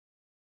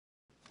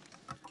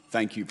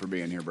Thank you for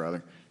being here,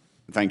 brother.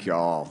 Thank you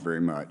all very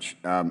much.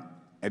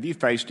 Have you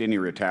faced any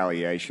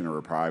retaliation or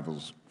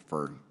reprisals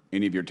for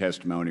any of your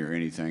testimony or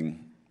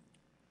anything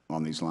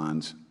on these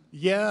lines?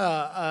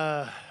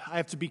 Yeah, I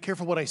have to be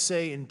careful what I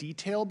say in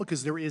detail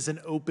because there is an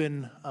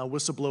open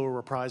whistleblower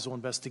reprisal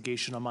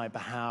investigation on my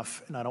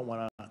behalf, and I don't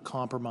want to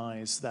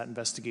compromise that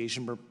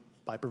investigation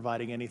by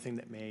providing anything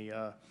that may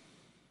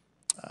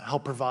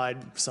help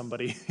provide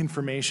somebody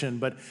information.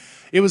 But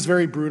it was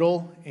very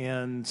brutal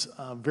and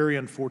very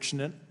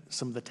unfortunate,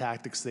 some of the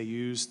tactics they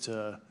used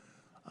to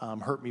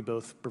hurt me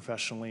both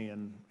professionally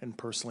and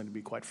personally, to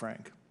be quite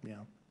frank. Yeah.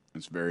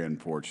 It's very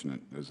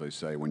unfortunate. As they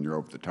say, when you're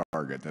over the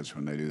target, that's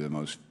when they do the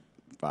most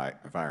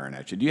firing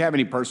at you. Do you have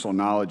any personal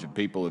knowledge of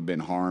people who have been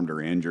harmed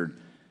or injured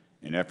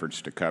in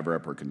efforts to cover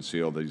up or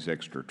conceal these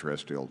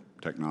extraterrestrial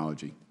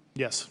technology?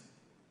 Yes.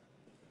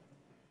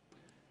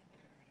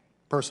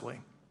 Personally.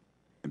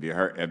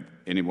 Have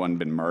anyone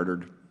been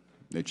murdered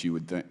that you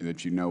would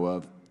that you know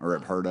of or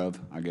have heard of,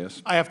 I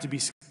guess? I have to be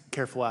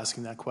careful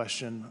asking that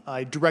question.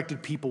 I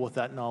directed people with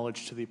that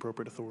knowledge to the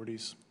appropriate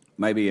authorities.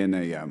 Maybe in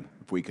a,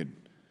 if we could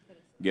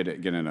get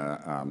in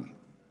a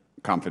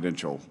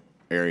confidential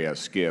area,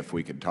 SCIF,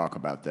 we could talk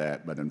about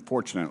that. But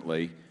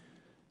unfortunately,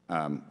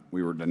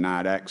 we were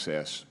denied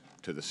access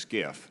to the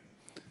SCIF,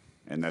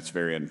 and that's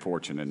very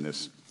unfortunate in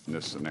this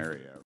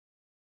scenario.